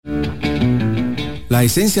La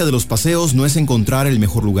esencia de los paseos no es encontrar el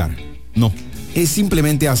mejor lugar, no, es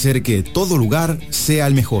simplemente hacer que todo lugar sea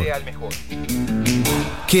el mejor.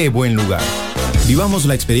 ¡Qué buen lugar! Vivamos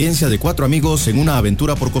la experiencia de 4 amigos en una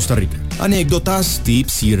aventura por Costa Rica. Anécdotas,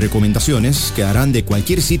 tips y recomendaciones que harán de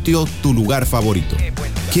cualquier sitio tu lugar favorito.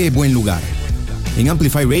 ¡Qué buen lugar! En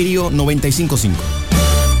Amplify Radio 95.5.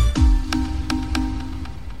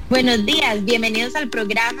 Buenos días, bienvenidos al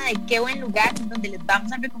programa de Qué buen lugar, donde les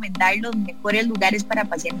vamos a recomendar los mejores lugares para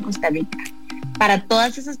pasear en Costa Rica. Para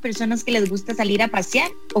todas esas personas que les gusta salir a pasear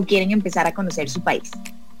o quieren empezar a conocer su país.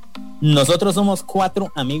 Nosotros somos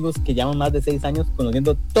 4 amigos que llevan más de 6 años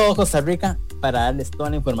conociendo todo Costa Rica para darles toda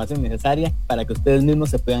la información necesaria para que ustedes mismos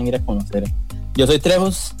se puedan ir a conocer. Yo soy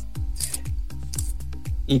Trejos.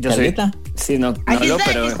 ¿Y Carlita? Sí, no hablo,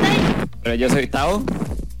 pero yo soy Tavo.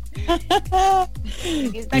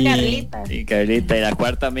 Aquí está Carlita. Y Carlita, y la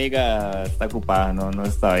cuarta amiga está ocupada, no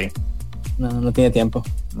está ahí. No tiene tiempo.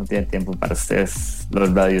 No tiene tiempo para ustedes,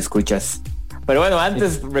 los radioescuchas. Pero bueno,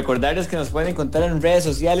 antes recordarles que nos pueden encontrar en redes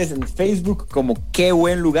sociales, en Facebook como Qué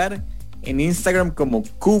Buen Lugar, en Instagram como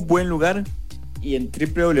Q Buen Lugar y en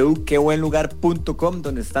www.quebuenlugar.com,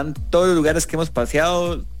 donde están todos los lugares que hemos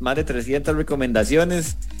paseado, más de 300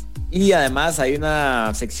 recomendaciones, y además hay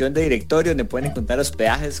una sección de directorio donde pueden encontrar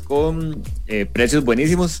hospedajes con precios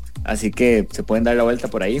buenísimos, así que se pueden dar la vuelta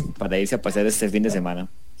por ahí para irse a pasear este fin de semana.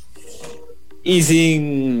 Y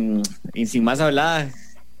sin más hablar,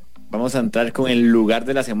 vamos a entrar con el lugar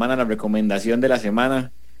de la semana, la recomendación de la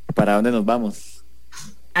semana. ¿Para dónde nos vamos?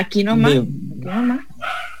 Aquí nomás.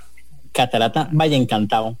 Catarata Valle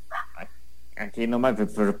Encantado. Aquí nomás,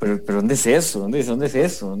 pero ¿dónde es eso? ¿Dónde es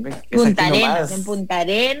eso? Punta Arenas, en Punta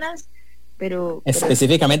Arenas, pero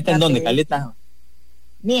específicamente en dónde, Carlita.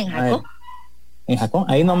 Ni en Jaco. En Jaco,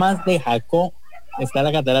 ahí nomás de Jaco está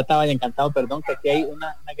la Catarata Valle Encantado, perdón, que aquí hay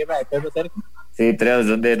una guerra de perros cerca. Sí, Treos,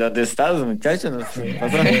 ¿dónde estás, muchachos?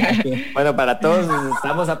 Bueno, para todos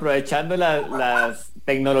estamos aprovechando las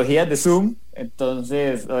tecnologías de Zoom,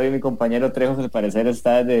 entonces hoy mi compañero Trejos al parecer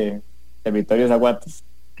está de territorios aguatos.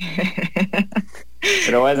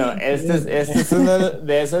 Pero bueno, este es uno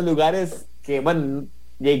de esos lugares que, bueno,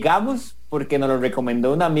 llegamos porque nos lo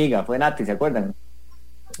recomendó una amiga, fue Nati, ¿se acuerdan?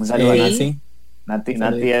 Un saludo a Nati.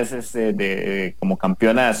 Nati es como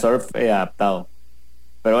campeona de surf adaptado.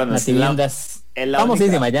 Pero bueno, Nati Lindas.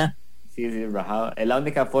 Famosísima ya. Sí, rajado. Es la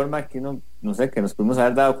única forma que uno, no sé, que nos pudimos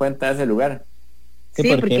haber dado cuenta de ese lugar. Sí,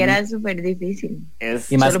 porque era súper difícil.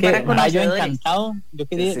 Y más que Valle Encantado, yo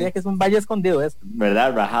diría que es un valle escondido eso.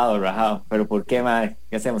 ¿Verdad? Rajado. Pero ¿por qué, madre?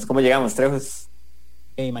 ¿Qué hacemos? ¿Cómo llegamos, Trejos?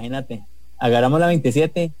 Imagínate, agarramos la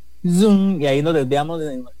 27, zoom, y ahí nos desviamos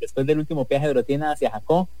después del último viaje de rutina hacia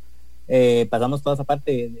Jaco. Pasamos toda esa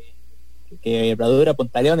parte de Herradura,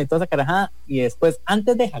 Punta León y toda esa carajada, y después,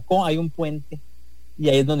 antes de Jaco, hay un puente, y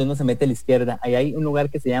ahí es donde uno se mete a la izquierda. Ahí hay un lugar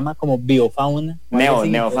que se llama como biofauna.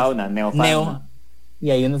 Neofauna. Y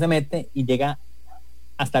ahí uno se mete y llega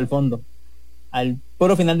hasta el fondo, al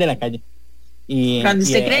puro final de la calle. Cuando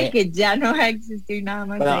usted cree que ya no va a existir nada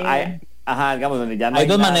más. Bueno, digamos, donde ya no hay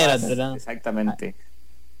dos maneras, ¿verdad? Exactamente.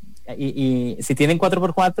 Y si tienen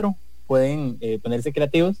 4x4, pueden ponerse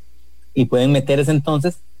creativos y pueden meterse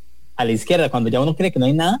entonces a la izquierda. Cuando ya uno cree que no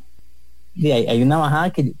hay nada, y hay una bajada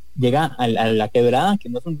que llega a la quebrada, que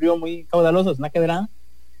no es un río muy caudaloso, es una quebrada.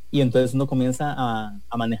 Y entonces uno comienza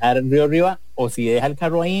a manejar el río arriba, o si deja el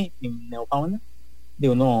carro ahí en Neofauna,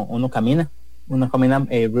 uno camina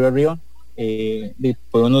río arriba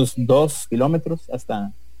por unos 2 kilómetros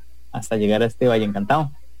hasta llegar a este Valle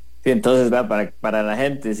Encantado. Sí, entonces para la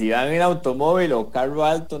gente, si van en automóvil o carro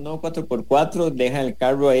alto, no 4x4, dejan el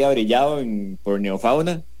carro ahí abrillado por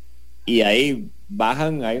Neofauna y ahí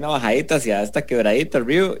bajan, hay una bajadita hacia esta quebradita el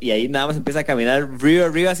río, y ahí nada más empieza a caminar río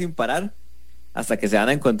arriba sin parar hasta que se van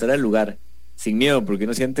a encontrar el lugar, sin miedo, porque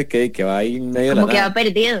uno siente que va ahí en medio de la nada. Como que va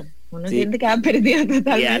perdido. Uno siente que va perdido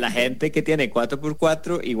totalmente. Y a la gente que tiene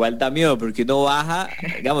 4x4 igual da miedo, porque uno baja,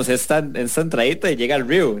 digamos, esta entradita y llega al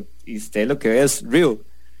río, y usted lo que ve es río.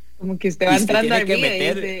 Como que usted va entrando al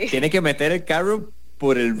río. Tiene que meter el carro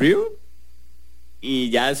por el río,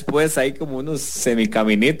 y ya después hay como unos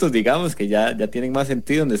semicaminitos, digamos, que ya tienen más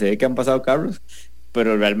sentido, donde se ve que han pasado carros,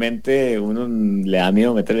 pero realmente uno le da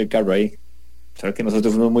miedo meter el carro ahí. Solo que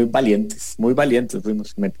nosotros fuimos muy valientes,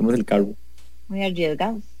 metimos el carro. Muy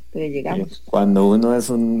arriesgados, pero llegamos. Cuando uno es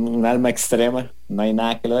un alma extrema, no hay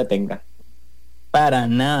nada que lo detenga. Para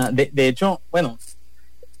nada. De hecho, bueno,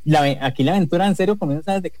 aquí la aventura en serio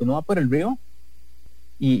comienza desde que uno va por el río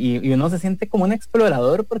y uno se siente como un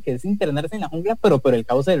explorador, porque es internarse en la jungla, pero por el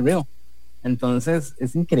cauce del río. Entonces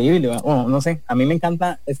es increíble. Bueno, no sé, a mí me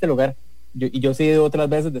encanta este lugar. yo sí he ido otras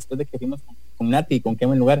veces después de que fuimos con Nati y con qué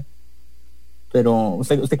buen lugar. Pero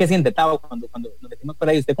usted qué siente, Tavo, cuando nos metimos por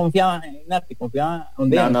ahí, ¿usted confiaba en Nati? ¿Confiaba un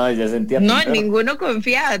día? No, yo sentía No, primero. ninguno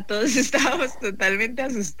confiaba, todos estábamos totalmente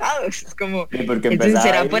asustados. Es como, Sí, porque empezaba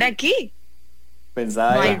 ¿será ahí, por aquí?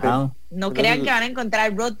 pensaba No, ahí, no crean que van a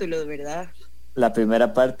encontrar rótulos, ¿verdad? la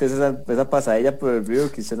primera parte es esa pasadilla por el río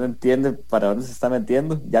que usted no entiende para dónde se está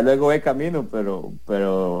metiendo. Ya luego ve camino,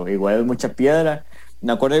 pero igual es mucha piedra.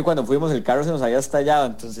 Me acuerdo que cuando fuimos el carro se nos había estallado,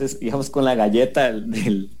 entonces íbamos con la galleta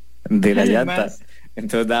de la llanta. Además.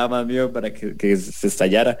 Entonces daba más miedo para que se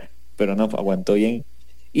estallara, pero no, aguantó bien.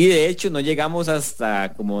 Y de hecho no llegamos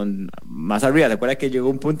hasta como más arriba. ¿Se acuerda que llegó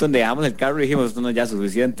un punto donde dejamos el carro y dijimos, esto no es ya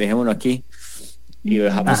suficiente, dejémoslo aquí? Y lo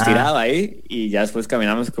dejamos tirado ahí y ya después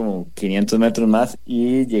caminamos como 500 metros más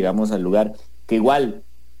y llegamos al lugar. Que igual,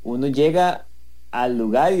 uno llega al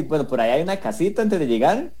lugar y bueno, por ahí hay una casita antes de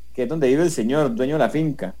llegar, que es donde vive el señor, dueño de la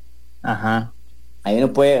finca. Ajá. Ahí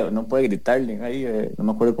no puede gritarle, ahí no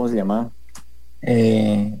me acuerdo cómo se llamaba.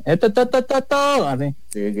 Así.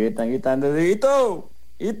 Sí, gritan gritando, Hito,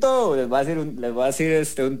 les voy a decir un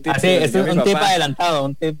tip. Así, es un tip adelantado,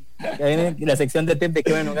 un tip. Ahí viene la sección de tip de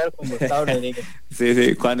qué buen lugar con Gustavo Rodríguez.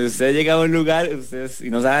 Sí, cuando usted llega a un lugar, ustedes,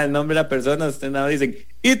 y no saben el nombre de la persona, ustedes nada más dicen,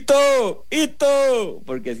 Hito,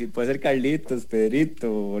 porque si puede ser Carlitos,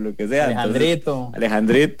 Pedrito, o lo que sea. Alejandrito,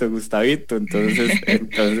 Gustavito, entonces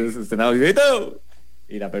usted nada más dice, Hito,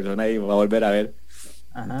 y la persona ahí va a volver a ver.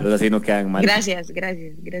 Ajá. Entonces así no quedan mal. Gracias.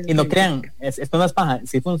 Y no crean, esto no es paja,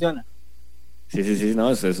 sí funciona. Sí,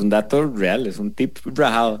 no, eso es un dato real, es un tip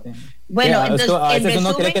rajado. Sí. Bueno, entonces, a veces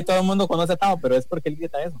uno cree que todo el mundo conoce a Tavo, pero es porque él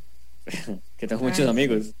grita eso. Que tengo muchos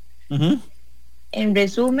amigos. En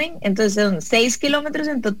resumen, entonces son 6 kilómetros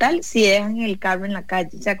en total si dejan el carro en la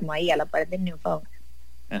calle, o sea, como ahí a la parte del Neofauna.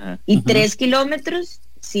 Y 3 kilómetros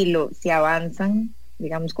si avanzan,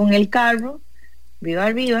 digamos, con el carro,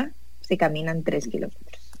 arriba, se caminan 3 kilómetros.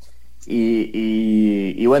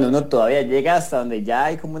 Y bueno, uno todavía llega hasta donde ya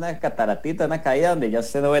hay como una cataratita, una caída donde ya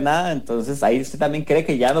usted no ve nada, entonces ahí usted también cree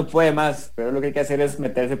que ya no puede más, pero lo que hay que hacer es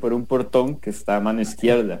meterse por un portón que está a mano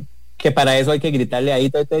izquierda. Que para eso hay que gritarle ahí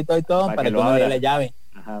todo, para que uno le dé la llave.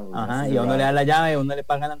 Y a uno le da la llave, uno le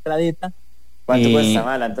paga la entradita. ¿Cuánto cuesta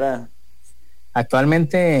más la entrada?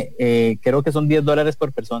 Actualmente creo que son $10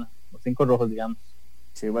 por persona, los 5 rojos, digamos.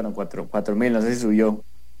 Sí, bueno, 4,000, no sé si subió.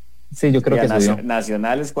 Sí, yo creo que subió.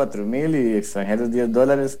 Nacionales 4,000 y extranjeros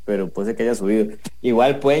 $10, pero puede ser que haya subido.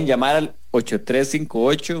 Igual pueden llamar al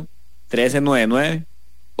 8358-1399,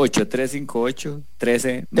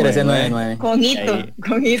 8358-1399. Con hito.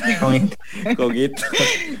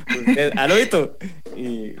 Aló, Hito.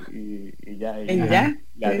 Y ya.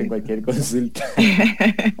 Le hacen cualquier consulta.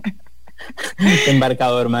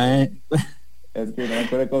 Embarcador, mae. Es que no me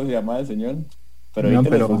acuerdo cómo se llamaba el señor, pero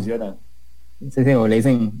ahorita le funciona. Sí, o le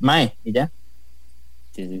dicen mae y ya.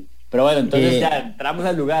 Sí. Pero bueno, entonces ya entramos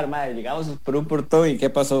al lugar, mae, llegamos por un portón y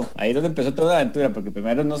 ¿qué pasó? Ahí es donde empezó toda la aventura, porque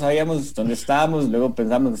primero no sabíamos dónde estábamos, luego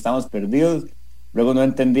pensamos que estábamos perdidos, luego no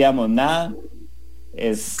entendíamos nada,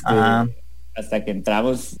 hasta que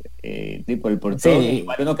entramos por el portón.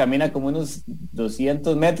 Igual uno camina como unos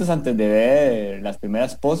 200 metros antes de ver las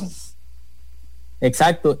primeras pozas.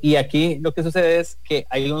 Exacto, y aquí lo que sucede es que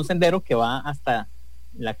hay un sendero que va hasta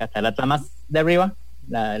la catarata más de arriba,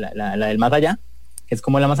 la del más allá, que es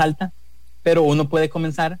como la más alta, pero uno puede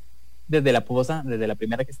comenzar desde la poza, desde la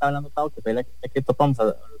primera que estaba hablando Tavo, que fue la que topamos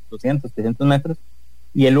a 200, 300 metros,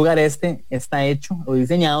 y el lugar está hecho o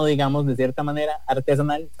diseñado, digamos, de cierta manera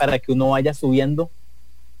artesanal para que uno vaya subiendo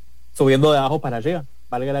de abajo para arriba,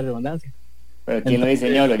 valga la redundancia. ¿Pero quién lo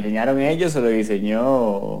diseñó? ¿Lo diseñaron ellos o lo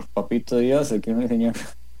diseñó Papito Dios? ¿O quién lo diseñó?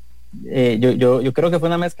 Yo creo que fue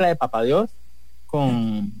una mezcla de Papá Dios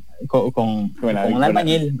con un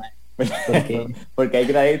albañil, porque hay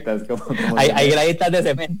graditas hay graditas de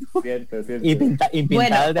cemento cierto. y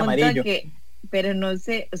pintadas de amarillo, pero no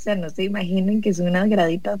se imaginen que son unas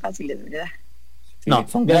graditas fáciles, ¿verdad? No,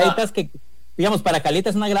 son graditas que, digamos, para Calita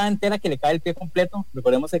es una grada entera que le cae el pie completo.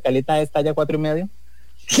 Recordemos que Calita es talla 4.5,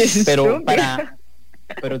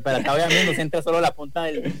 pero para Tavo y a mí nos entra solo la punta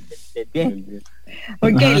del pie.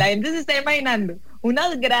 Ok, la gente se está imanando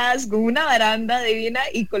unas gradas con una baranda divina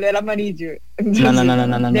y color amarillo. Entonces,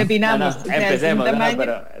 no. Definamos. Empecemos,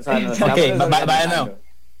 pero va de nuevo.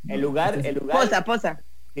 El lugar. Posa.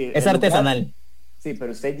 Sí, es artesanal. Sí,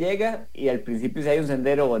 pero usted llega y al principio sí hay un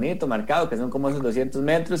sendero bonito, marcado, que son como esos 200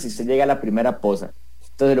 metros, y usted llega a la primera poza.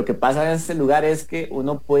 Entonces lo que pasa en este lugar es que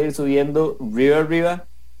uno puede ir subiendo río arriba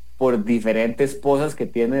por diferentes pozas que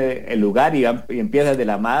tiene el lugar y empieza de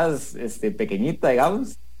la más pequeñita,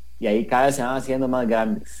 digamos, y ahí cada vez se van haciendo más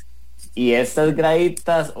grandes. Y estas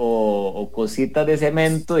graditas o cositas de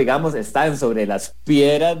cemento, digamos, están sobre las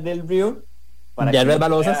piedras del río. Ya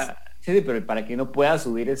resbalosas. Sí, pero para que uno pueda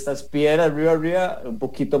subir estas piedras río arriba un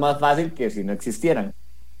poquito más fácil que si no existieran.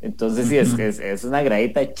 Entonces sí, es una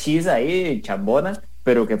gradita hechiza ahí, chambona,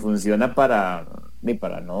 pero que funciona para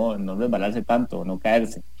no resbalarse tanto, no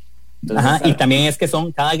caerse. Entonces, y también es que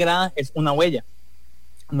cada grada es una huella.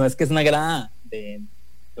 No es que es una grada de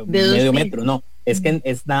medio metro, no. Es que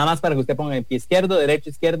es nada más para que usted ponga el pie izquierdo, derecho,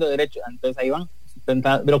 entonces ahí van.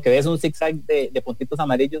 Lo que ves es un zigzag de puntitos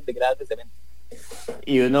amarillos de gradas de cemento.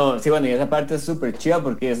 Y uno, sí, bueno, y esa parte es súper chida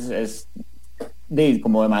porque es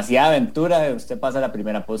como demasiada aventura. Usted pasa la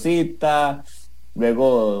primera posita,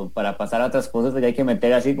 luego para pasar a otras cosas ya hay que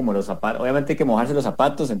meter así como los zapatos. Obviamente hay que mojarse los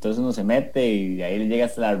zapatos, entonces uno se mete y de ahí le llega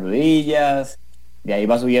hasta las rodillas, de ahí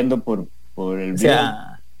va subiendo por el río. O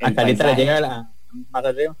sea, a Carita le llega más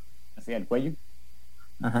arriba. Así al cuello.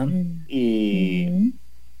 Ajá.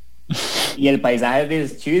 Y el paisaje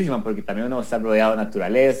es chivísimo porque también uno está rodeado de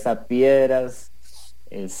naturaleza, piedras,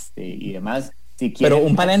 y demás. Si quieren, pero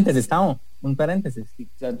un paréntesis, pero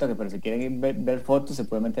si quieren ver fotos, se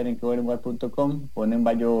pueden meter en quebuenlugar.com, ponen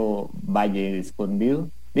Valle Escondido,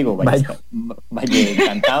 Valle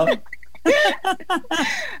Encantado.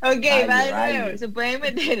 Ok, va de nuevo. Se pueden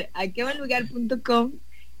meter a quebuenlugar.com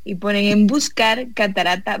y ponen en buscar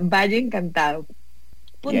Catarata Valle Encantado.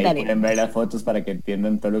 Y ahí pueden ver las fotos para que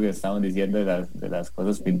entiendan todo lo que estamos diciendo de las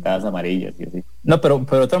cosas pintadas amarillas y así. No, pero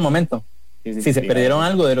otro momento. Sí, si se perdieron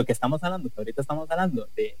algo de lo que estamos hablando, que ahorita estamos hablando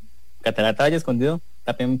de Catarata Valle Escondido,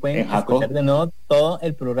 también pueden escuchar de nuevo todo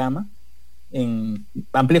el programa en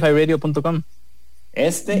amplifyradio.com.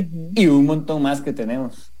 Y un montón más que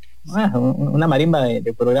tenemos. Una marimba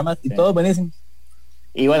de programas y todo buenísimo.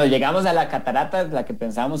 Y bueno, llegamos a la catarata, la que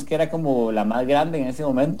pensábamos que era como la más grande en ese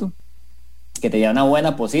momento, que tenía una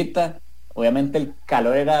buena posita. Obviamente el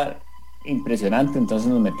calor era impresionante, entonces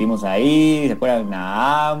nos metimos ahí, ¿se acuerdan?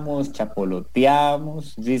 Nadamos,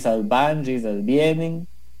 chapoloteamos, risas van, risas vienen.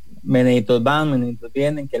 Meneditos van, meneditos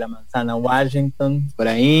vienen, que la manzana Washington, por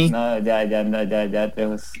ahí. No, ya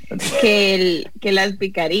tenemos. Que las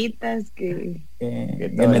picaritas, que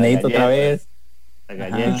el menedito otra vez. Las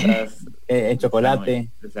galletas. El chocolate.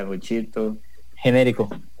 El sanguchito. Genérico.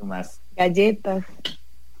 Más. Galletas.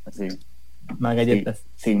 Así. Más galletas.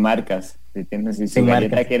 Sin marcas. Si su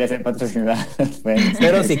galleta quiere ser patrocinada.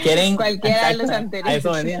 Pero si quieren. Cualquiera de los anteriores. A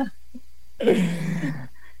eso venía.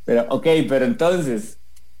 Pero entonces,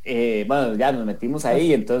 bueno, ya nos metimos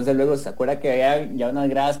ahí, entonces luego se acuerda que había ya unas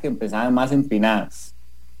gradas que empezaban más empinadas.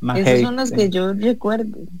 Esos son los que yo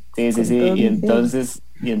recuerdo. Sí.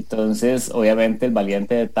 Y entonces, obviamente, el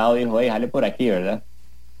valiente de Tao dijo, oye, jale por aquí, ¿verdad?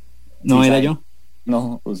 No, era yo.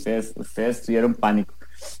 No, ustedes tuvieron pánico.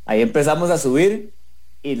 Ahí empezamos a subir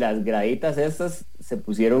y las graditas estas se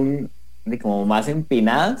pusieron como más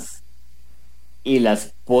empinadas y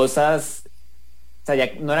las pozas, o sea,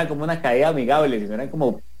 ya no eran como una caída amigable, sino eran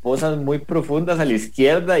como pozas muy profundas a la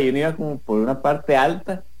izquierda y uno iba como por una parte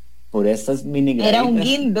alta, por estas mini graditas. Era un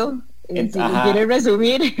guindo, si quieres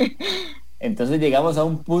resumir. Entonces llegamos a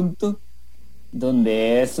un punto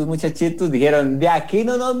donde estos muchachitos dijeron, de aquí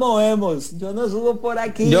no nos movemos, yo no subo por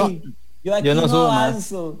aquí, yo aquí no avanzo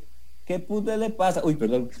más. ¿Qué puta le pasa? Uy,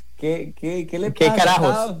 perdón, ¿qué le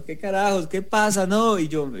pasa? ¿Qué carajos? ¿Qué pasa? No,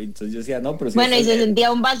 entonces yo decía, no, pero si bueno, y se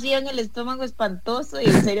sentía un vacío en el estómago espantoso y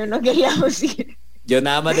en serio no queríamos ir. Yo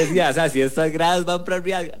nada más decía, o sea, si estas gradas van para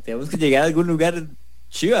arriba, tenemos que llegar a algún lugar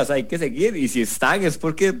chivas, hay que seguir, y si están es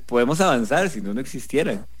porque podemos avanzar, si no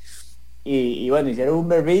existieran. Y bueno, hicieron un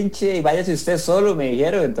berrinche y váyase usted solo, me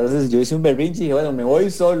dijeron. Entonces yo hice un berrinche y dije, bueno, me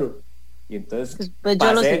voy solo. Y entonces pues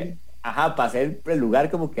yo lo sé. Pasé el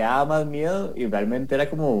lugar como que daba más miedo y realmente era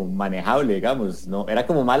como manejable, digamos, no era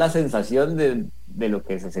como más la sensación de lo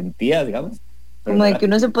que se sentía, digamos. Pero como de que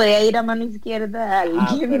uno se podía ir a mano izquierda al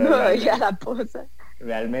guindo y a la poza.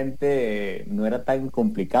 Realmente no era tan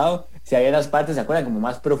complicado. Si había las partes, ¿se acuerdan? Como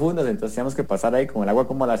más profundas, entonces teníamos que pasar ahí con el agua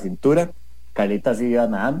como a la cintura. Carlita así iba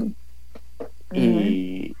nadando.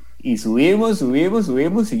 Y subimos,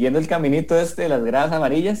 siguiendo el caminito de las gradas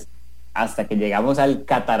amarillas, hasta que llegamos al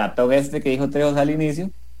cataratón que dijo Trejos al inicio,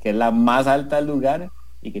 que es la más alta del lugar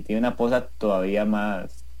y que tiene una poza todavía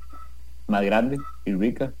más grande y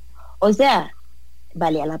rica. O sea,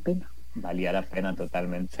 valía la pena. Valía la pena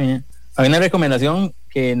totalmente. Sí. Hay una recomendación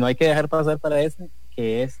que no hay que dejar pasar para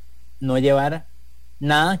que es no llevar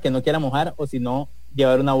nada que no quiera mojar, o si no,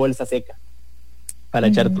 llevar una bolsa seca para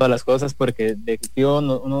echar todas las cosas, porque de tío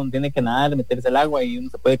uno tiene que nadar, meterse al agua y uno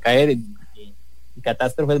se puede caer y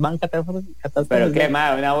catástrofes van, catástrofes. Pero qué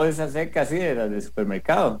más, una bolsa seca así de las de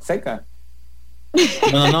supermercado, seca.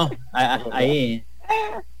 No. Ahí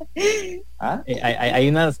hay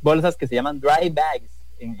unas bolsas que se llaman dry bags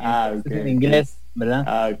en inglés,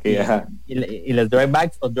 ¿verdad? Y las dry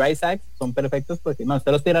bags o dry sacks son perfectos porque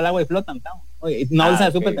usted los tira al agua y flotan. Una bolsa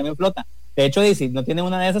de súper también flota. De hecho, si no tienen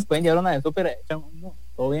una de esas, pueden llevar una de súper.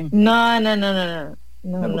 Todo bien. No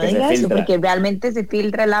diga eso, porque realmente se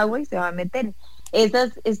filtra el agua y se va a meter.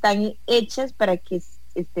 Esas están hechas para que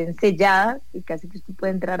estén selladas y casi que usted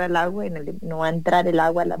puede entrar al agua y no va a entrar el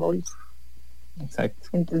agua a la bolsa. Exacto.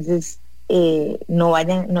 Entonces no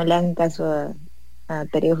le hagan caso a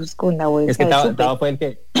Terejos con la bolsa. Es que de súper. Tavo fue el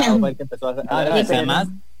que empezó a hacer. Además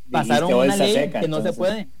pasaron una ley seca, que no entonces se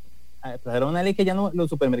puede. Pasaron una ley que ya no, los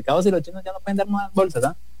supermercados y los chinos ya no pueden dar nuevas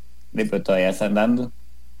bolsas, pero todavía están dando.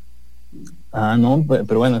 No,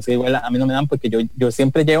 pero bueno, es que igual a mí no me dan porque yo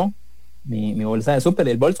siempre llevo mi bolsa de súper,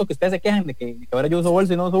 el bolso que ustedes se quejan de que ahora yo uso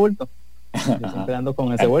bolso y no uso bulto. Yo siempre ando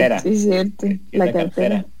con ese bolso. Sí, cierto, la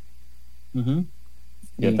cartera.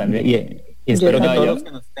 Yo también. Y espero que todos los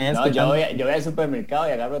que nos estén escuchando. Yo voy al supermercado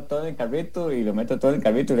y agarro todo en el carrito y lo meto todo en el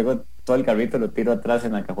carrito y luego todo el carrito lo tiro atrás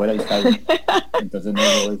en la cajuela del carro. Entonces no.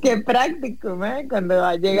 Qué práctico,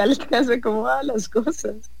 cuando llega al caso de cómo van las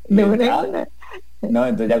cosas. De una. No,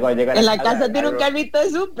 entonces ya cuando llega en la casa tiene un carrito de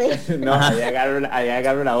súper. No, ahí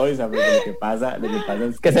agarro la bolsa, porque lo que pasa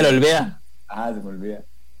es que se le olvida. Se me olvida.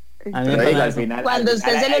 Al final, cuando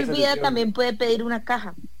usted se le olvida también puede pedir una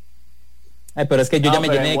caja. Pero es que yo ya me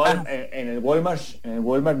llené de cajas. En el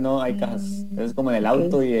Walmart no hay cajas. Es como en el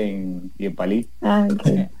auto y en Palí.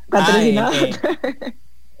 Patrocinado.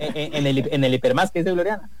 En el hipermás que dice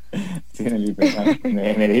Gloriana. Sí, en el hipermás.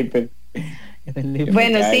 en el hiper.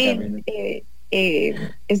 Bueno, sí.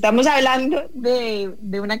 Estamos hablando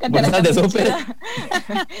de una catarata de súper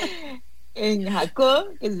en Jaco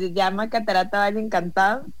que se llama Catarata Valle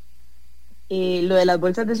Encantado. Lo de las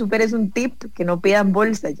bolsas de súper es un tip, que no pidan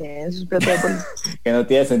bolsas, lleven sus propias bolsas. Que no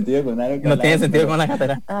tiene sentido con algo. No tiene sentido con la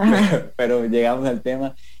catarata. Pero llegamos al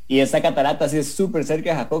tema. Y esta catarata sí es súper cerca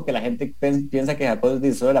de Jaco, que la gente piensa que Jaco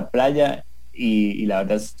es solo la playa y la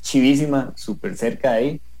verdad es chivísima, súper cerca de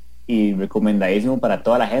ahí. Y recomendadísimo para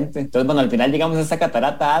toda la gente. Entonces, bueno, al final llegamos a esta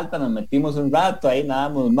catarata alta, nos metimos un rato, ahí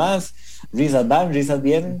nadamos más, risas van, risas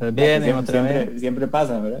vienen. Siempre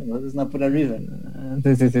pasa, ¿verdad? No es una pura risa.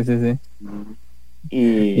 Sí.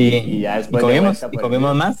 Y ya después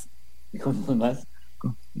comimos más. Y comimos más.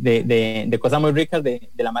 De cosas muy ricas de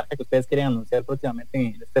la marca que ustedes quieren anunciar próximamente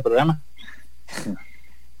en este programa.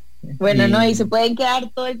 Bueno, y se pueden quedar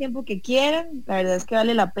todo el tiempo que quieran. La verdad es que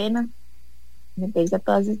vale la pena meterse a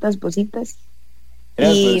todas estas cositas. Pero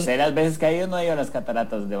pues, las veces que ha ido no ha ido a las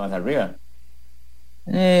cataratas de más arriba.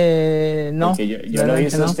 No. Porque yo lo he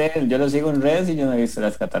visto usted, yo lo sigo en redes y yo no he visto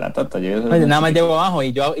las cataratas. Nada más llego abajo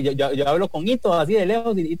y yo hablo con Ito así de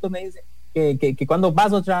lejos y Ito me dice que cuando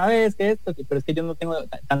paso otra vez, pero es que yo no tengo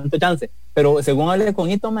tanto chance. Pero según hablé con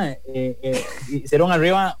Ito, hicieron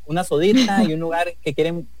arriba una sodita y un lugar que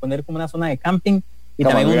quieren poner como una zona de camping y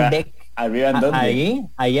también arriba, un deck. ¿Arriba en dónde?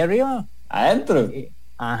 Ahí arriba. ¿Adentro?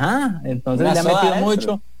 Entonces le ha metido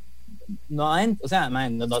mucho. No adentro, o sea,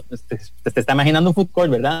 te está imaginando un food court,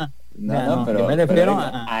 ¿verdad? Pero yo me refiero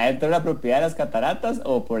 ¿adentro de la propiedad de las cataratas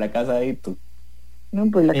o por la casa de Ito? No,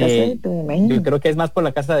 por la casa de Ito, me imagino. Yo creo que es más por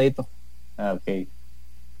la casa de Ito. Ok.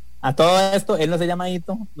 A todo esto, él no se llama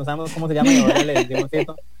Ito, no sabemos cómo se llama y ahora le decimos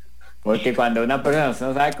Ito. Porque cuando una persona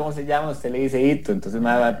no sabe cómo se llama, usted le dice Ito, entonces me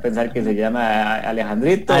va a pensar que se llama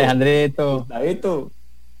Alejandrito, Davidito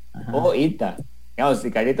o Ita. Digamos,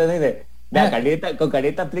 si Carlita dice, Carlita, con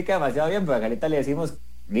Carlita aplica demasiado bien, pero a Carlita le decimos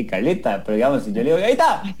mi Carlita, pero digamos, si yo le digo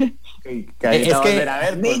 ¡Ita! Carlita va a volver a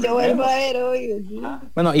ver. Yo vuelvo a ver hoy. ¿Sí?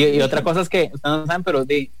 Bueno, y otra cosa es que ustedes no saben, pero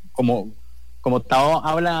como Tavo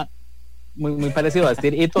habla muy parecido a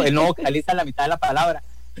decir Ito, él no vocaliza la mitad de la palabra.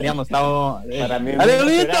 Digamos, Tavo para mí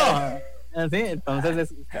así, entonces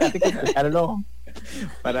es casi que explicarlo.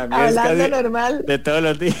 Para mí hablando es casi normal de todos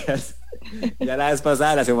los días. Ya la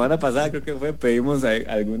semana pasada creo que fue, pedimos a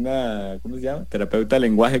alguna, ¿cómo se llama? Terapeuta de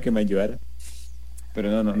lenguaje que me ayudara.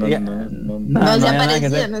 Pero no se apareció.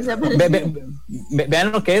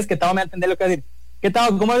 Vean lo que es, que Tavo me va a entender lo que va a decir. ¿Qué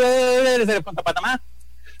Tavo? ¿Cómo debe ser Punta Panamá?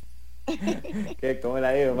 ¿Qué? ¿Cómo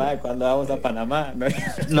la digo, ma? ¿Cuándo vamos a Panamá?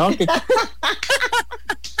 No, que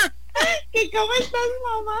 ¿cómo estás,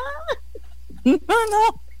 mamá?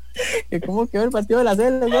 No. Que cómo quedó el partido de la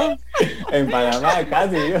celda, ¿no? En Panamá,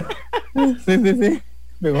 casi yo. Sí.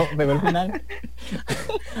 Pegó el final.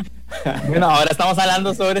 Bueno, ahora estamos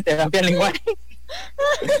hablando sobre terapia de lenguaje.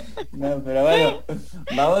 No, pero bueno,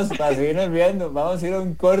 vamos a seguirnos viendo, vamos a ir a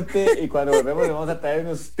un corte y cuando volvemos vamos a traer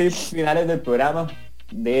unos tips finales del programa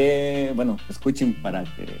escuchen para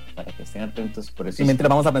que estén atentos por eso. Y mientras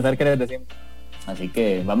vamos a pensar qué les decimos. Así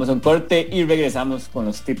que vamos a un corte y regresamos con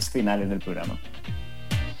los tips finales del programa.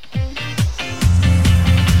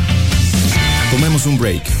 Tomemos un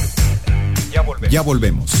break. Ya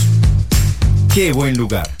volvemos. ¡Qué buen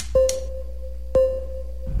lugar!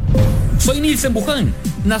 Soy Nilsen Buján,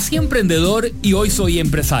 nací emprendedor y hoy soy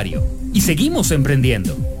empresario. Y seguimos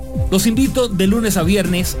emprendiendo. Los invito de lunes a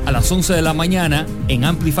viernes a las 11 de la mañana en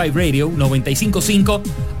Amplify Radio 95.5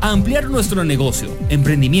 a ampliar nuestro negocio,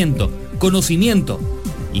 emprendimiento, conocimiento.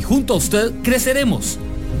 Y junto a usted creceremos.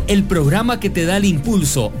 El programa que te da el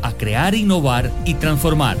impulso a crear, innovar y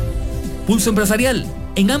transformar. Pulso Empresarial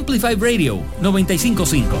en Amplify Radio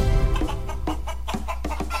 95.5.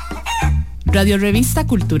 Radio Revista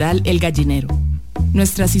Cultural El Gallinero.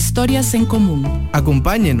 Nuestras historias en común.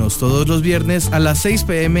 Acompáñenos todos los viernes a las 6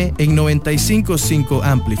 p.m. en 95.5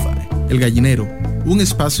 Amplify. El Gallinero, un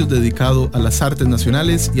espacio dedicado a las artes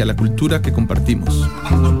nacionales y a la cultura que compartimos.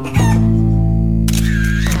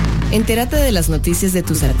 Entérate de las noticias de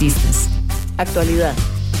tus artistas, actualidad,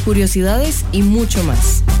 curiosidades y mucho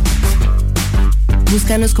más.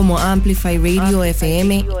 Búscanos como Amplify Radio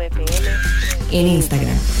FM en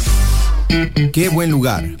Instagram. ¡Qué buen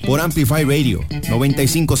lugar! Por Amplify Radio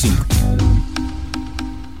 95.5.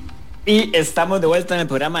 Y estamos de vuelta en el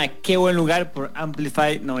programa de Qué buen lugar por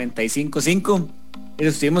Amplify 95.5. Y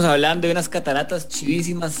estuvimos hablando de unas cataratas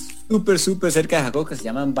chivísimas súper cerca de Jaco que se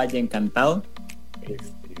llaman Valle Encantado.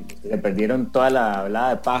 Se perdieron toda la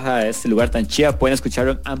hablada de paja de este lugar tan chido. Pueden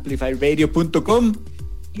escucharlo en amplifyradio.com.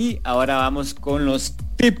 Y ahora vamos con los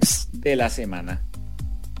tips de la semana.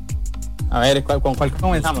 A ver, ¿con cuál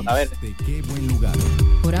comenzamos? A ver. ¡Qué buen lugar!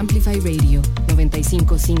 Por Amplify Radio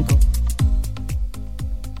 95.5.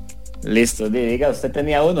 Listo, diga, usted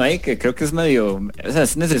tenía uno ahí que creo que es medio, o sea,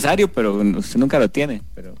 es necesario, pero usted nunca lo tiene,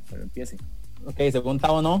 pero empiece. Ok, según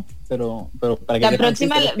Tavo no, pero para que la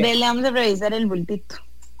próxima vez le vamos a revisar el bultito.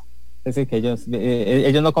 Es decir, que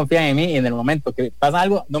ellos no confían en mí y en el momento que pasa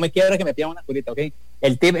algo, no me quiebra que me pidan una curita, ok.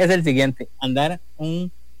 El tip es el siguiente: andar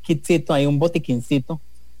un kitcito ahí, un botiquincito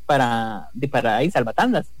para ahí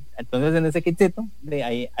salvatandas. Entonces en ese kitcito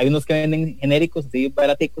hay unos que venden genéricos así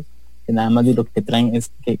baraticos, que nada más lo que traen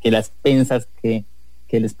es que las pinzas, que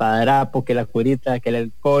el esparadrapo, que la curita, que el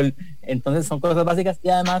alcohol. Entonces son cosas básicas, y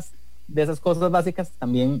además de esas cosas básicas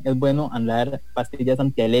también es bueno andar pastillas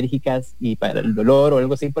antialérgicas y para el dolor o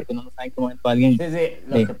algo así, porque uno no sabe en qué momento alguien... Sí,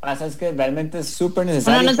 lo que pasa es que realmente es súper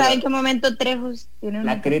necesario. Uno no sabe en qué momento Trejos tiene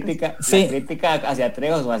una... La crítica hacia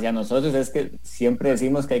Trejos o hacia nosotros es que siempre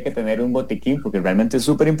decimos que hay que tener un botiquín, porque realmente es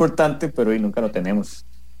súper importante, pero hoy nunca lo tenemos.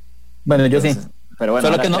 Bueno, yo sí. Pero bueno,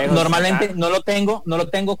 solo que normalmente no lo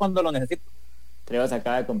tengo cuando lo necesito. Trejos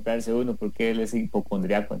acaba de comprarse uno porque él es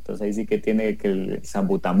hipocondriaco, entonces ahí sí que tiene que el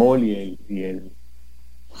salbutamol y ¿qué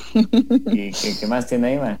más tiene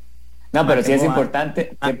ahí, man? No, pero sí es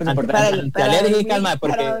importante, siempre es importante. Antialérgica, calma,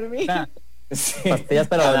 porque sí. Pastillas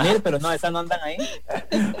para dormir, pero no, esas no andan ahí.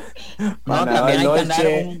 No, también hay que andar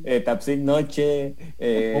Tapsic noche,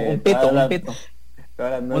 un pito, un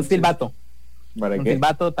silbato. ¿Para un qué?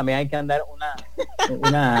 silbato, también hay que andar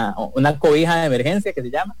una cobija de emergencia que se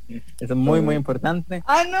llama. Eso es muy importante.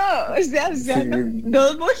 No, o sea, sí.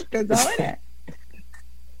 No, 2 vueltas ahora.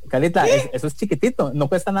 Calita, eso es chiquitito, no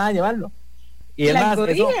cuesta nada llevarlo. Y es más,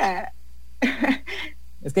 eso,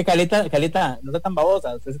 es que Calita, no sea tan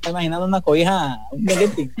babosa. Usted se está imaginando una cobija, un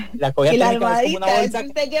sleeping. La cobija y la técnica es como una almohadita, bolsa.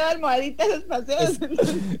 usted lleva almohaditas a los paseos.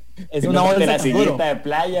 Es una bolsa de la seguro. sillita de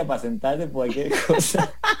playa para sentarse por cualquier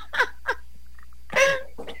cosa.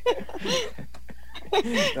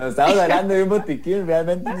 Nos estamos hablando de un botiquín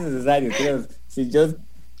realmente necesario, creo. Si yo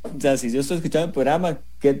estoy escuchando el programa,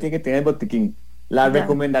 ¿qué tiene que tener el botiquín? La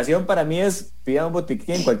recomendación para mí es: pidan un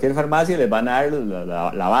botiquín en cualquier farmacia y les van a dar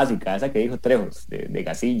la básica, esa que dijo Trejos, de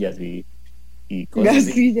gasillas y cosas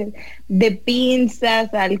gasillas, así. De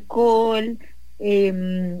pinzas, alcohol,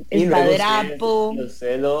 esparadrapo.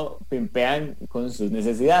 Ustedes lo pimpean con sus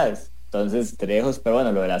necesidades. Entonces, Trejos, pero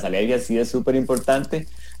bueno, lo de las alergias sí es súper importante.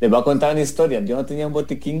 Les voy a contar una historia. Yo no tenía un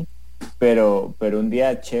botiquín, pero un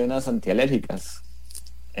día eché unas antialérgicas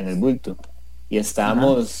en el bulto. Y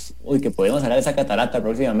estábamos, que podemos hablar de esa catarata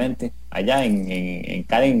próximamente, allá en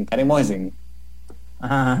Karen Moesen.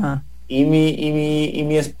 Ajá. Y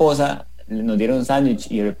mi esposa nos dieron un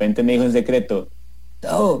sándwich y de repente me dijo en secreto: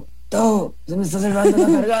 Todo, se me está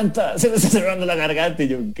cerrando la garganta. Y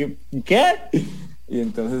yo, ¿qué? Y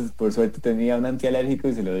entonces, por suerte, tenía un antialérgico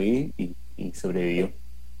y se lo di y sobrevivió.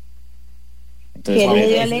 Entonces, ¿Qué le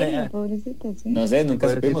dio alérgico, pobrecita? Sí. No sé, nunca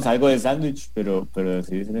supimos algo de sándwich, pero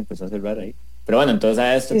sí se me empezó a cerrar ahí. Pero bueno, entonces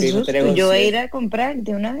a esto que dijo Trejo, yo voy a ir a comprar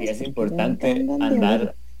de una vez. Es importante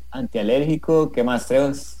andar antialérgico. ¿Qué más,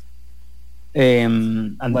 Trejos?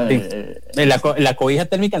 La cobija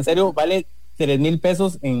térmica en serio vale 3,000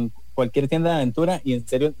 pesos en cualquier tienda de aventura, y en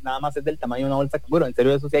serio nada más es del tamaño de una bolsa canguro. En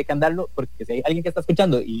serio, eso sí hay que andarlo, porque si hay alguien que está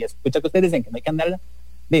escuchando y escucha que ustedes dicen que no hay que andarla,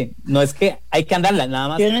 no es que hay que andarla, nada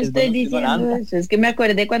más. Yo no estoy diciendo eso, es que me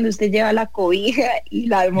acordé cuando usted lleva la cobija y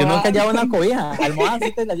la almohada. Yo nunca llevo una cobija, almohada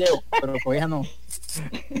sí te la llevo, pero cobija no.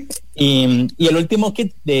 Y el último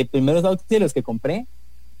kit de primeros auxilios que compré,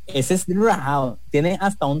 ese es rajado, tiene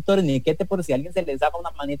hasta un torniquete por si a alguien se le zafa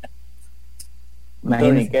una manita. Un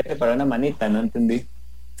torniquete para una manita, no entendí.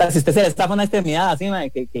 O sea, si usted se le zafa una extremidad así,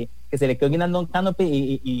 que se le quedó guinando un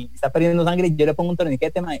canopy y está perdiendo sangre, yo le pongo un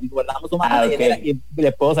torniquete, y guardamos una mano y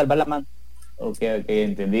le puedo salvar la mano. Ok,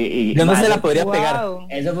 entendí. Yo no se la podría pegar.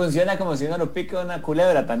 Eso funciona como si uno lo pica una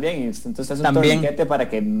culebra también, y entonces es un también torniquete para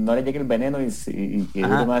que no le llegue el veneno y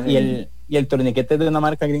más. Y el torniquete es de una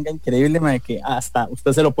marca gringa increíble, que hasta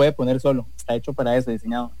usted se lo puede poner solo, está hecho para eso,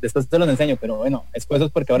 diseñado. Después te los enseño, pero bueno, eso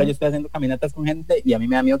es porque ahora yo estoy haciendo caminatas con gente y a mí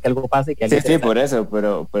me da miedo que algo pase. Sí, por eso,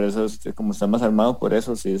 pero eso es, como está más armado, por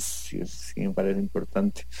eso sí me parece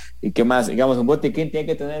importante. ¿Y qué más? Digamos, un botiquín tiene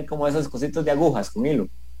que tener como esos cositos de agujas con hilo.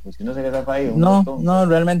 Pues si no se le zafa ahí no,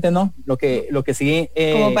 realmente no. Lo que sí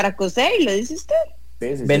como para coser, ¿lo dice usted?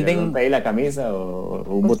 Sí, venden ahí la camisa o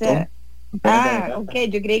un botón. Ok,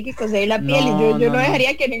 yo creí que coser la piel, y yo no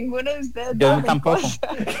dejaría que ninguno de ustedes. Yo tampoco.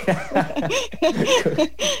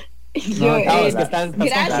 Gracias,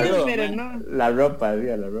 pero no. La ropa.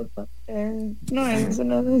 No, eso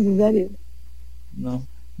no es necesario. No,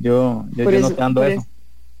 yo no estoy dando eso.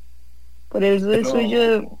 Por eso el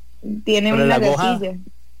suyo tiene una gasilla.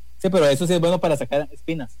 Sí, pero eso sí es bueno para sacar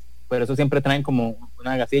espinas. Pero eso siempre traen como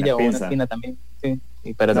una gasilla o una espina también. Sí,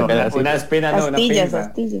 y para sacar una espina, astillas, una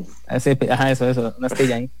pinza. Astillas. Eso, una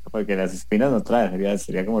astilla ahí. Porque las espinas no traen,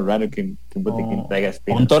 sería como raro que un botiquín traiga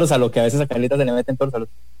espinas. Un tórsalo, que a veces a Carlita se le meten tórsalos.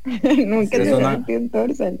 Nunca se le metió un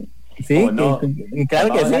tórsalo. Sí,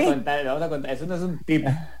 claro que sí. Vamos a contar, eso no es un tip.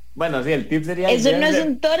 Bueno, sí, el tip sería... Eso no es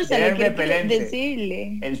untórsalo, quiero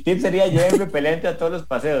decirle. El tip sería llevar repelente a todos los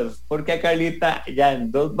paseos, porque a Carlita ya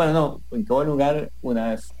en todo lugar una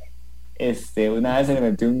vez se le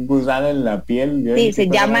metió un gusano en la piel. Sí, se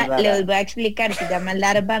llama, les voy a explicar, se llama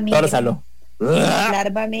larva migra. Tórsalo.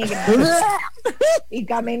 Larva migra. Y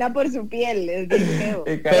camina por su piel, es bien feo.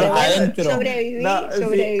 Pero adentro. Sobreviví.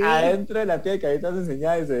 Sí, adentro de la piel que ahorita se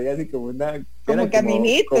enseñaba y se veía así como como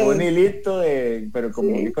caminito. Como un hilito pero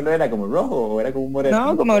como ¿qué color era? ¿Como rojo o era como un moreno?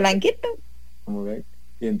 No, como blanquito.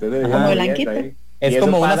 Y entonces como blanquito. Es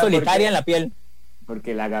como una solitaria en la piel.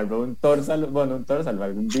 Porque le agarró un tórsalo,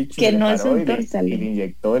 algún bicho que no es un tórsalo y le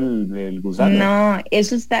inyectó el gusano. No,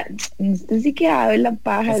 eso está, usted sí que va a ver la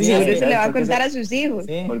paja, seguro se le va a contar a sus hijos.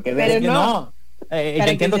 Sí, pero no. Yo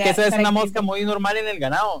entiendo que eso es una mosca muy normal en el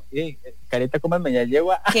ganado. Carita, cómeme ya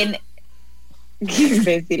yegua. Qué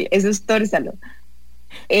imbécil, eso es tórsalo.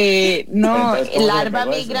 No, el larva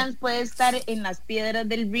migrans puede estar en las piedras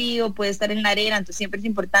del río, puede estar en la arena, entonces siempre es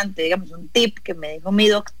importante, digamos, un tip que me dijo mi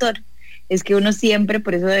doctor, es que uno siempre,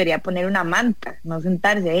 por eso debería poner una manta, no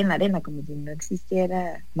sentarse ahí en la arena como si no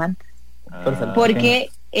existiera mantas. Porque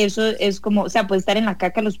eso es como, o sea, puede estar en la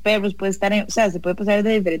caca de los perros, puede estar o sea, se puede pasar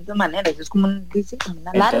de diferentes maneras, eso es como una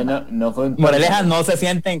larva. Moraleja, no se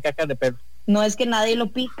siente en caca de perro. No es que nadie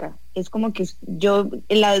lo pica, es como que yo,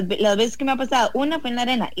 las veces que me ha pasado, una fue en la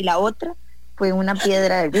arena y la otra fue en una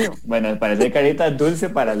piedra del río. Bueno, parece Carita dulce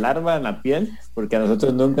para larva en la piel, porque a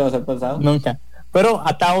nosotros nunca nos ha pasado. Nunca. Pero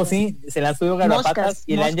a Tao sí, se le han subido garrapatas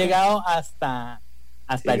y le han llegado hasta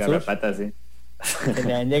el sur. Garrapatas, sí. Se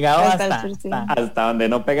le han llegado hasta donde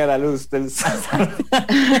no pega la luz del sol.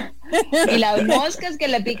 Y las moscas que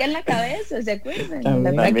le pican la cabeza, ¿se acuerdan?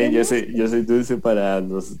 También yo soy dulce para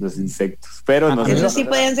los insectos, pero no eso sí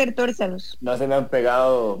pueden ser tórsalos. No se me han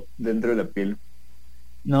pegado dentro de la piel.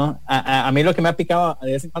 No, a mí lo que me ha picado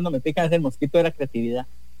de vez en cuando me pica es el mosquito de la creatividad.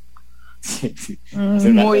 Sí.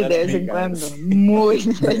 Muy de vez en cuando, muy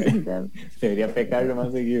de vez en cuando. Debería pecarlo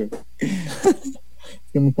más seguido.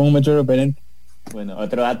 Que me pongo mucho repelente. Bueno,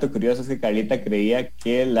 otro dato curioso es que Carlita creía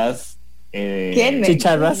que las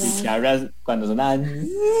chicharras cuando sonaban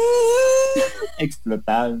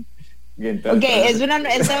explotaban. Esto es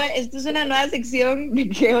una nueva sección de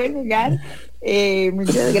Qué Buen Lugar.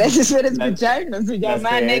 Muchas gracias por escucharnos. Se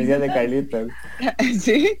llama Anécdotas de Carlita.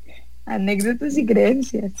 Sí, anécdotas y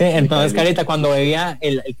creencias. Sí, entonces Carlita, cuando veía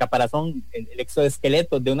el caparazón, el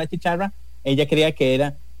exoesqueleto de una chicharra, ella creía que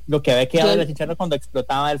era lo que había quedado de la chicharra cuando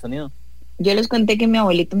explotaba el sonido. Yo les conté que mi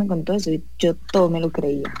abuelito me contó eso y yo todo me lo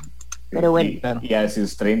creía. Pero bueno. Y a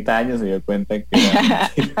sus 30 años se dio cuenta que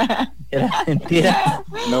Era mentira.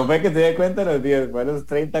 no fue que se dio cuenta a los 10, fue a los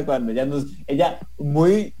 30 cuando ella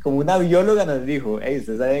muy como una bióloga nos dijo, hey,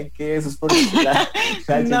 ¿ustedes saben que eso es por la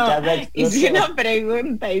chicharra explota? hice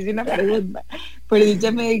una pregunta, por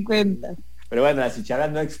dicha me di cuenta. Pero bueno, las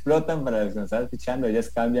chicharras no explotan para los que nos están escuchando,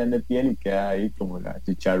 ellas cambian de piel y queda ahí como la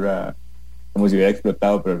chicharra, como si hubiera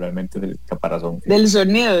explotado, pero realmente es el caparazón. Del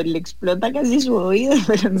sonido, le explota casi su oído,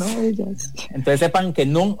 pero no ellas. Entonces sepan que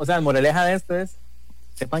no, o sea, la moraleja de esto es,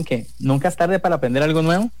 sepan que nunca es tarde para aprender algo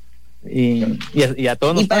nuevo y a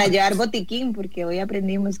todos nos Y para pasa. llevar botiquín, porque hoy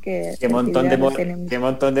aprendimos que... Qué montón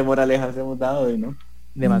de moralejas hemos dado hoy, ¿no?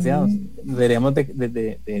 Demasiados. Deberíamos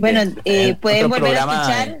de Bueno, tener pueden otro volver a programa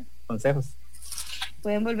escuchar. de consejos.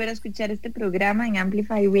 Pueden volver a escuchar este programa en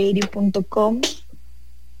amplifyradio.com.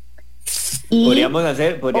 Podríamos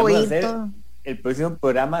hacer todo. el próximo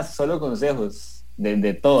programa solo consejos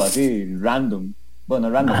de todo, así random. Bueno,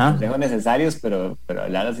 random, Ajá. consejos necesarios, pero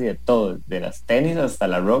hablar así de todo, de las tenis hasta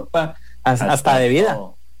la ropa, Hasta de vida.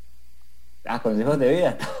 todo. Consejos de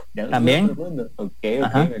vida. Ya no También. sé profundo. Ok, me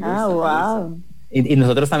gusta, Wow. Y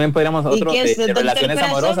nosotros también podríamos otro ¿Y qué es, de doctor relaciones Corazón?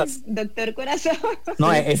 amorosas. Doctor Corazón.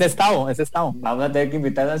 No, ese es Tavo. Vamos a tener que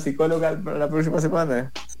invitar al psicólogo para la próxima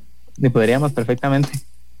semana. Y podríamos perfectamente.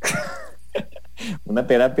 Una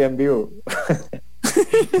terapia en vivo.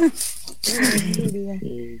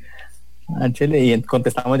 Chile, y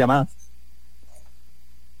contestamos llamadas.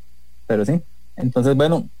 Pero sí. Entonces,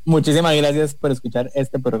 bueno, muchísimas gracias por escuchar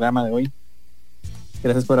este programa de hoy.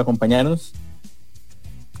 Gracias por acompañarnos.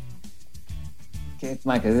 Que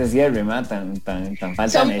ese cierre, tan falta de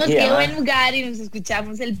Somos energía. Qué Buen Lugar y nos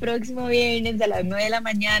escuchamos el próximo viernes a las 9 de la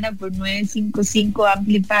mañana por 955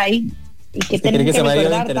 Amplify. ¿Y qué ¿Usted cree tenemos que se que va a ir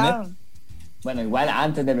al recordar, internet? Tao? Bueno, igual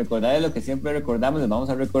antes de recordar lo que siempre recordamos, les vamos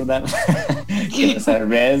a recordar que nuestras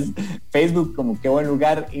redes, Facebook como Qué Buen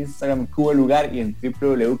Lugar, Instagram Qué Buen Lugar y en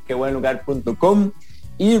www.quebuenlugar.com.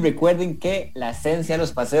 Y recuerden que la esencia de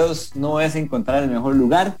los paseos no es encontrar el mejor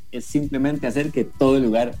lugar, es simplemente hacer que todo el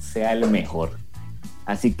lugar sea el mejor.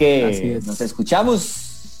 Así que nos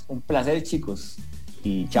escuchamos. Un placer, chicos.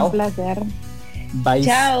 Y chao. Un placer. Bye.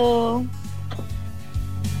 Chao.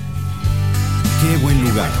 Qué buen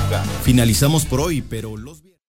lugar. Finalizamos por hoy, pero los